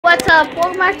what's up?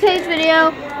 Welcome back to today's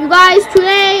video. You guys,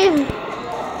 today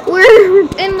we're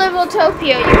in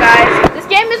Littletopia, you guys. This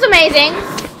game is amazing.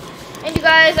 And you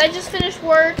guys, I just finished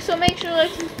work, so make sure to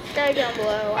subscribe down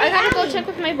below. I gotta go check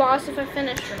with my boss if I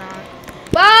finished or not.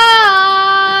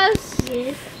 Boss!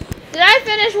 Yes. Did I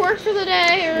finish work for the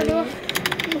day? Or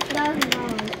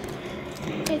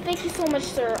 $2,000. Okay, thank you so much,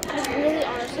 sir. Really,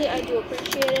 honestly, I do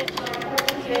appreciate it.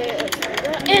 Okay, let's try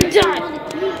that. And done!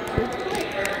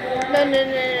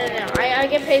 No. I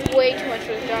get paid way too much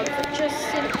for the job. For just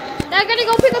sitting. Now I gotta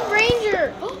go pick up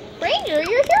Ranger. Ranger,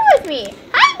 you're here with me.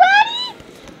 Hi, buddy.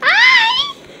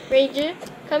 Hi. Ranger,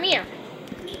 come here.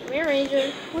 Come here,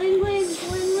 Ranger. Win.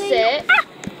 Sit.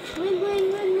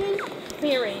 Win. Come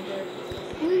here, Ranger.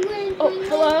 Win. Oh,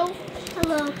 hello.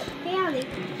 Hello. Hey, Allie.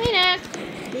 Hey, Nick.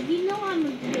 Did you know I'm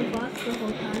the boss the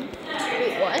whole time?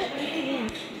 Wait, what? Yeah.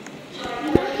 You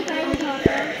know the guy with all the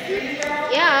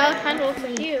Yeah, kind of looks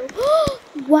like you.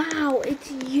 Wow, it's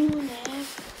you, Nick.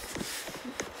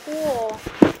 Cool.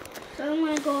 So I'm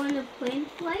gonna go on a plane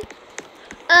flight?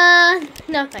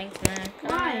 No thanks, Nick.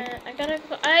 Why?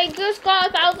 I just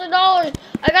got $1,000.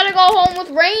 I gotta go home with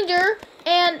Ranger,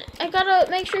 and I gotta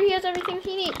make sure he has everything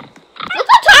he needs. Look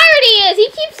how tired he is.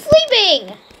 He keeps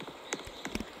sleeping.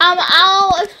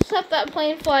 I'll accept that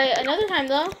plane flight another time,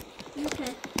 though.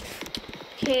 Okay.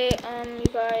 Okay, you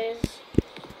guys.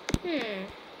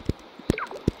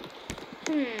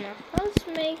 Let's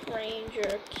make Ranger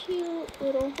a cute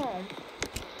little home.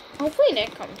 Hopefully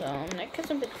Nick comes home. Nick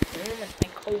hasn't been home in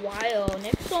like a while.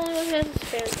 Nick's the only one who has a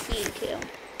spare key, too.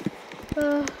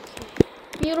 Okay.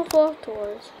 Beautiful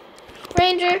outdoors.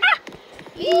 Ranger!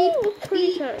 You look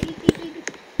pretty tired.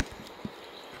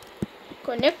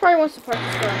 Go, Nick probably wants to park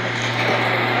his car on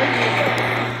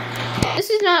this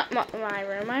is not my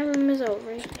room. My room is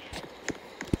over here.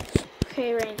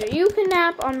 Okay, Ranger, you can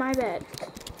nap on my bed.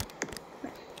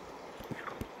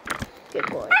 Good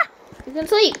boy. You can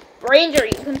sleep. Ranger,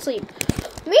 you can sleep.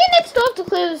 Me and Nick still have to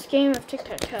clear this game of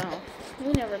tic-tac-toe.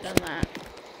 We never done that.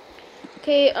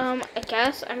 Okay, I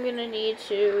guess I'm gonna need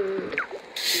to...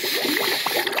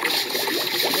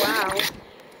 Wow.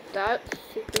 That's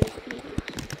super easy.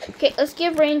 Okay, let's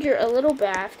give Ranger a little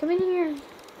bath. Come in here.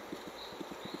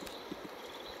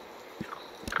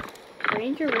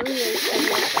 Ranger really is a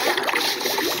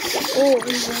bath. Oh,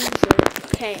 Ranger.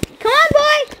 Okay. Come on,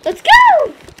 boy! Let's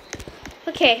go!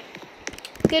 Okay.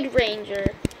 Good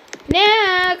Ranger. Nick!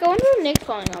 I wonder who Nick's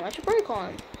calling on. I should probably call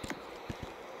him.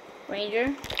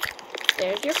 Ranger.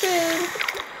 There's your food.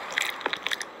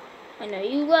 I know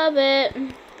you love it.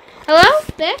 Hello?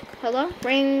 Nick? Hello?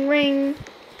 Ring. Morning.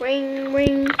 Hey,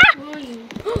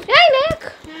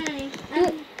 Nick!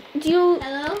 Hi. Do you...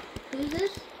 Hello? Who's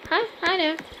this? Hi,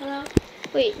 Nick. Hello?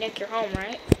 Wait, Nick, you're home,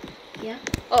 right? Yeah.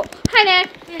 Oh, hi, Nick.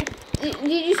 Hey.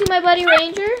 Did you see my buddy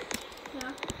Ranger?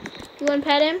 Yeah. You want to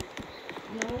pet him?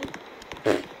 No.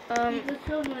 He's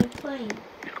still my plane.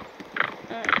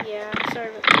 Yeah, sorry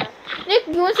about that. Nick,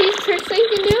 you want to see these tricks that you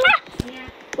can do? Yeah.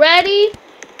 Ready?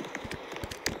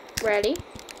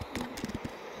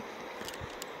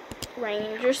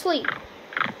 Ranger, sleep.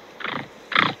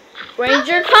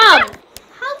 Ranger, come.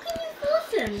 How can you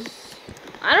force him?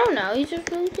 I don't know. He's just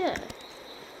really good.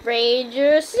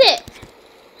 Ranger, sit.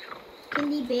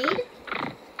 Can he bathe?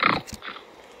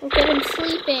 Look at him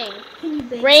sleeping. Can you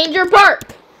bathe? Ranger,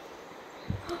 bark.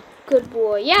 Good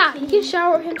boy. Yeah, he can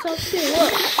shower himself too.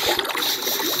 Look.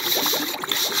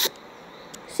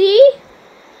 See?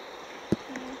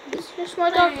 This is your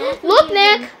smart dog. Look,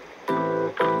 Nick.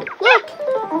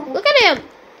 Look at him.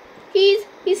 He's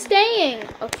staying.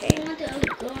 Okay. You want to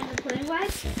go on the plane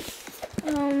ride?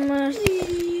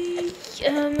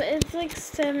 It's like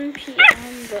 7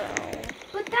 p.m. though.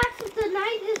 But that's the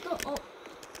night is the. Oh.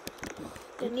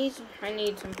 I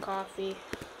need some coffee.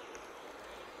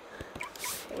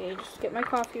 Okay, just get my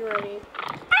coffee ready.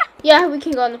 Yeah, we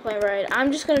can go on the plane ride.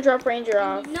 I'm just gonna drop Ranger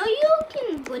off. No, you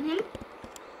can win him.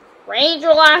 Ranger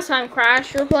last time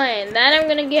crashed your plane. Then I'm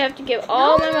gonna have to give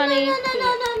all my money. No,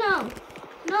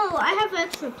 I have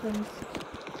extra planes.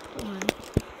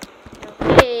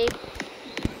 Okay.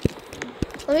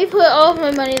 Let me put all of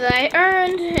my money that I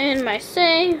earned in my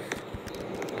safe.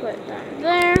 Put them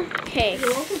there. Okay.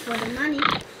 You're welcome for the money.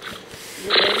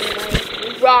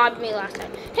 You robbed me last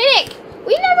time. Hey, Nick.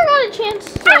 We never got a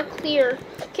chance to clear.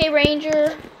 Okay,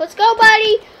 Ranger. Let's go,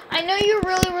 buddy. I know you're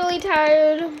really, really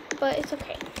tired, but it's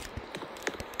okay.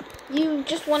 You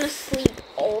just want to sleep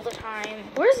all the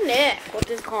time. Where's Nick with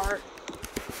his cart?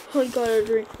 I gotta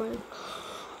drink my...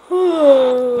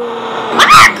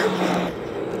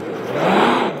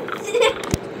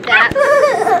 That's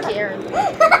scary.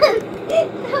 Okay,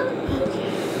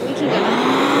 we can go.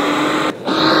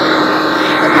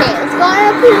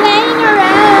 playing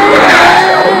around.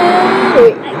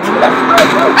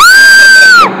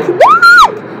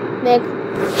 Nick,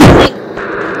 we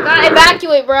gotta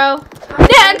evacuate, bro.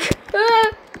 Nick,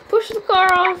 push the car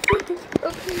off.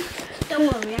 Okay. Don't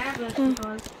worry, I have extra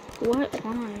cars. What?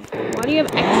 Why do you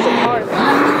have extra cars?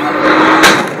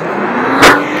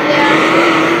 Yeah.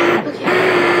 Okay.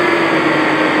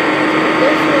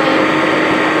 This way.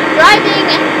 I'm driving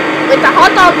with the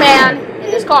hot dog man in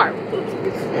this car.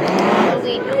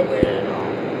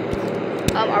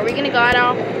 Are we gonna go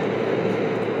out?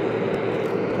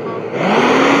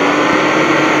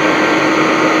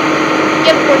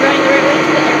 Yep, we're going the right way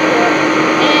to the airport.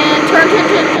 And turn.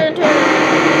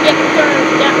 Yep, turn.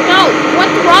 Yeah, no, you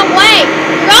went the wrong way.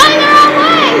 You're going the wrong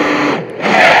way.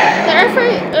 The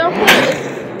airport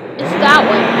is that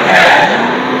way.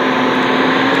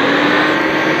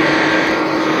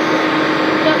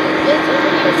 Yep, it's over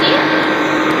here. See it?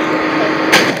 Okay.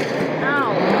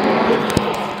 Ow.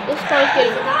 This car's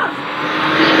getting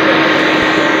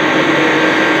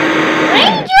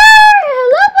Ranger!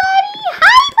 Hello, buddy!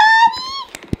 Hi,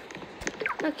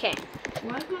 buddy! Okay.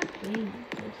 Why's my thing?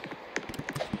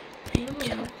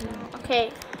 Okay.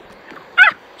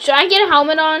 Should I get a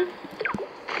helmet on?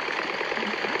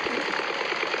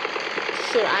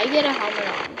 Should I get a helmet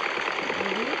on?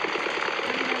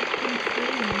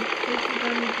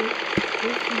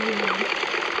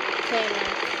 Okay, man.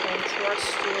 I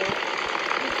trust you.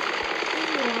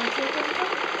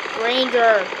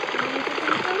 Ranger.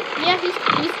 Yeah, he's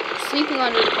sleeping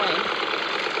under the plane.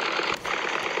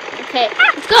 Okay,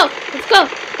 let's go. Let's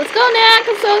go, Nick.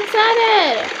 I'm so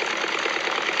excited.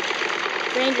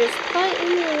 Ranger's right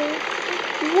here.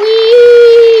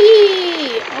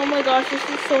 Whee! Oh my gosh, this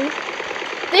is so...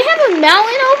 They have a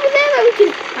mountain over there that we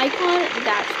can hike on.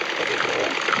 That's pretty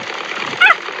cool.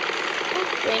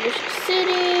 Ranger's just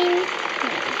sitting.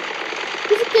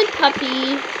 He's a good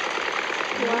puppy.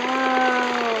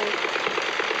 Wow.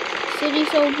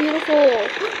 City's so beautiful.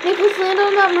 Nick, let's land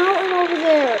on that mountain over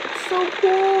there. It's so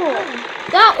cool.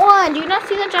 That one. Do you not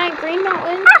see that giant green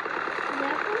mountain?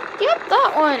 Yep,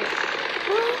 that one.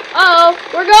 Uh-oh,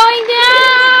 we're going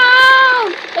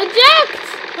down! Eject!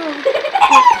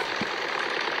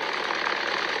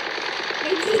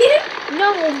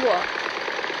 No.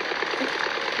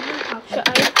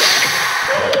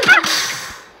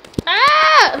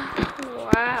 Ah!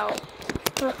 Wow.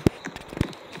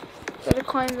 Gotta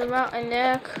climb the mountain,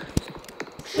 Nick.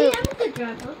 Hey, I'm a good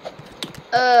driver.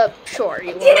 Sure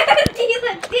you will. Did you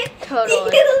like it?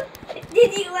 Totally.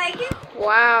 Did you like it?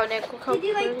 Wow, Nick, look how Did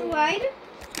you like the ride?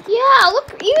 Yeah,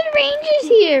 look, even Ranger's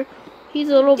here. He's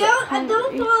a little bit hungry.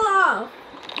 Don't fall off.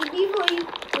 Before you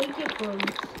take your phone.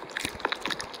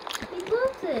 He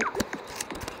loves it.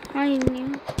 I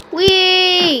knew.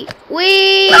 Wee!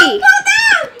 Don't go down!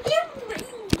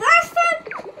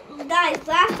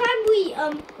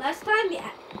 Last time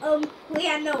we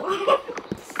had no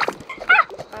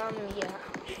Yeah.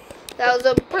 That was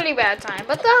a pretty bad time,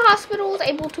 but the hospital was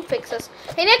able to fix us.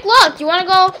 Hey, Nick, look, you want to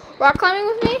go rock climbing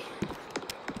with me?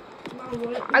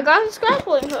 I got a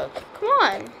grappling hook. Come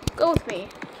on, go with me.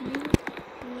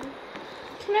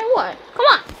 Can I what? Come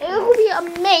on, it will be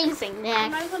amazing, Nick.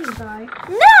 Am I gonna die?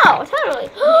 No, totally.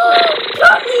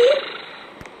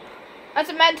 That's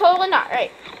a man, totally not.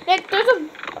 Right, Nick, there's a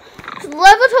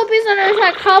Leveltopia's under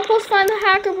attack. Help us find the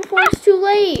hacker before it's too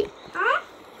late. Huh?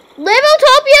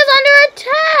 Leveltopia's under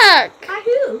attack. By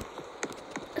who?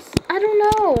 I don't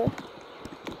know.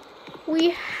 We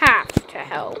have to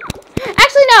help.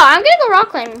 Actually, no. I'm gonna go rock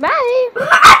climbing. Bye.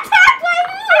 Attack by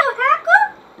who? Hacker?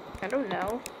 I don't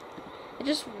know. It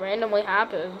just randomly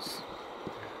happens.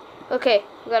 Okay,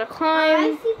 we gotta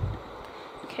climb.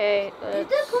 Okay, Is let's...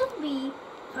 there supposed to be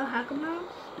a hacker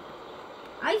mouse?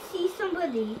 I see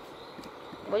somebody.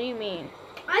 What do you mean?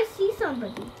 I see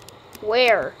somebody.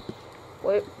 Where?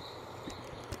 Wait.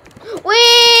 Wait!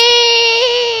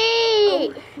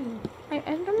 Oh, shoot. I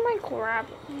don't mind grab.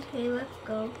 Okay, let's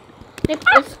go. Nick,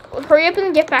 let's hurry up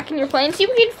and get back in your plane. See if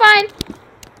we can find...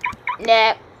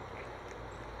 Nick.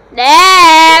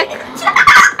 Nick!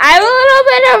 I have a little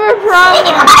bit of a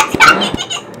problem.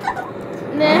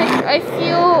 Nick, I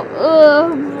feel... oh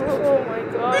my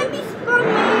god. Let me spot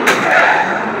me.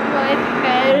 My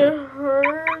head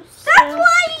hurts. That's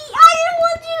why I didn't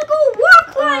want you to go rock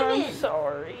climbing. I'm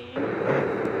sorry.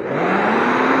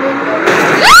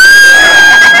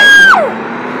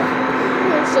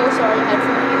 I'm so sorry,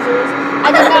 headphone users. I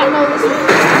did not know this was...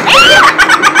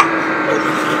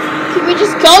 Can we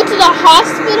just go to the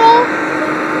hospital?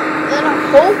 Then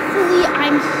hopefully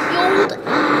I'm healed.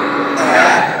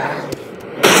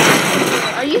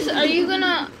 Are you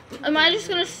gonna am I just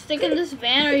gonna stick in this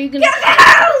van, or are you gonna? Get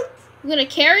out! You gonna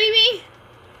carry me?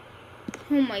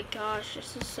 Oh my gosh,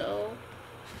 this is so.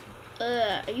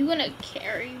 Are you gonna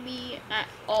carry me at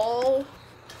all?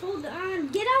 Hold on.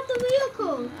 Get out the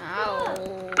vehicle.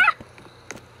 Ow.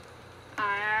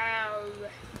 Ow.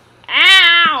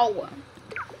 Ow.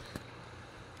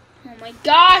 Oh my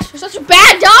gosh, you're such a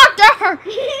bad doctor!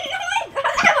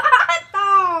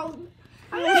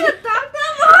 I'm gonna talk to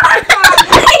hot dog.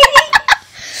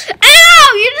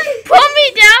 Ow! You just put me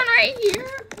down right here.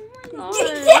 Oh my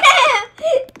god.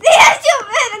 There's your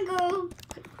medical.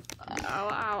 Ow,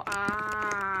 ow,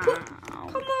 ow.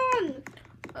 Come on.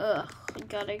 Ugh, I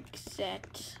gotta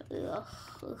set. Ugh,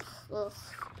 ugh, ugh.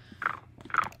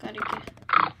 Gotta get.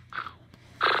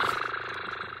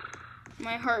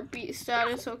 My heartbeat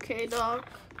status okay, doc?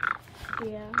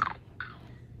 Yeah.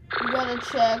 You gotta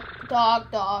check.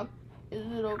 Doc. Is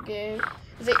it okay?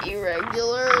 Is it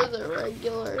irregular? Is it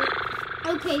regular?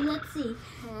 Okay, let's see.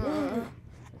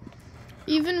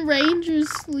 Even Ranger's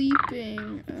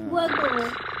sleeping.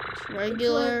 Regular.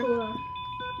 Regular.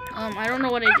 I don't know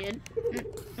what I did.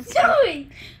 Sorry.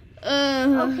 Okay.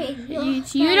 Okay.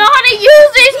 You know how to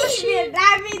use these machines.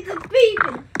 That means it's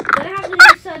beeping. Gonna have to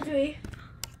do surgery.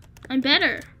 I'm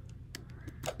better.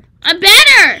 I'm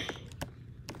better.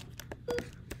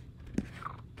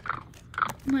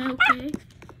 Am I okay?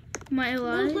 Am I No,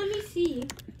 alive? let me see.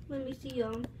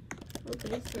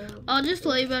 Okay, so I'll just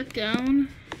lay back down.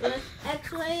 let's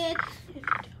X-ray it.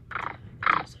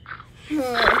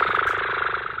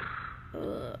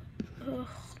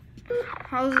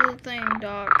 How's the thing,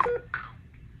 Doc?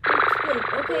 It's good.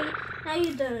 Okay, now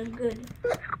you're done. Good.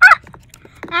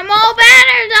 I'm all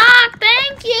better, Doc.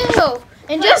 Thank you.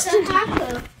 And Where's just the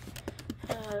hacker?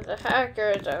 the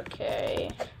hacker is okay.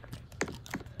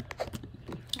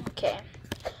 Okay.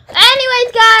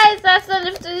 Anyways, guys, that's the end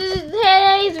of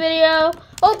today's video.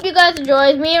 Hope you guys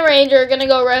enjoyed. Me and Ranger are gonna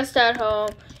go rest at home.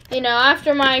 You know,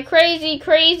 after my crazy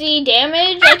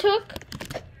damage I took.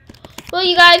 Well,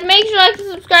 you guys, make sure to like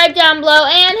and subscribe down below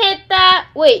and hit that.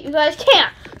 Wait, you guys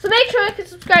can't. So make sure to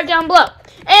subscribe down below.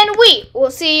 And we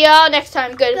will see y'all next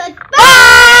time. Goodbye.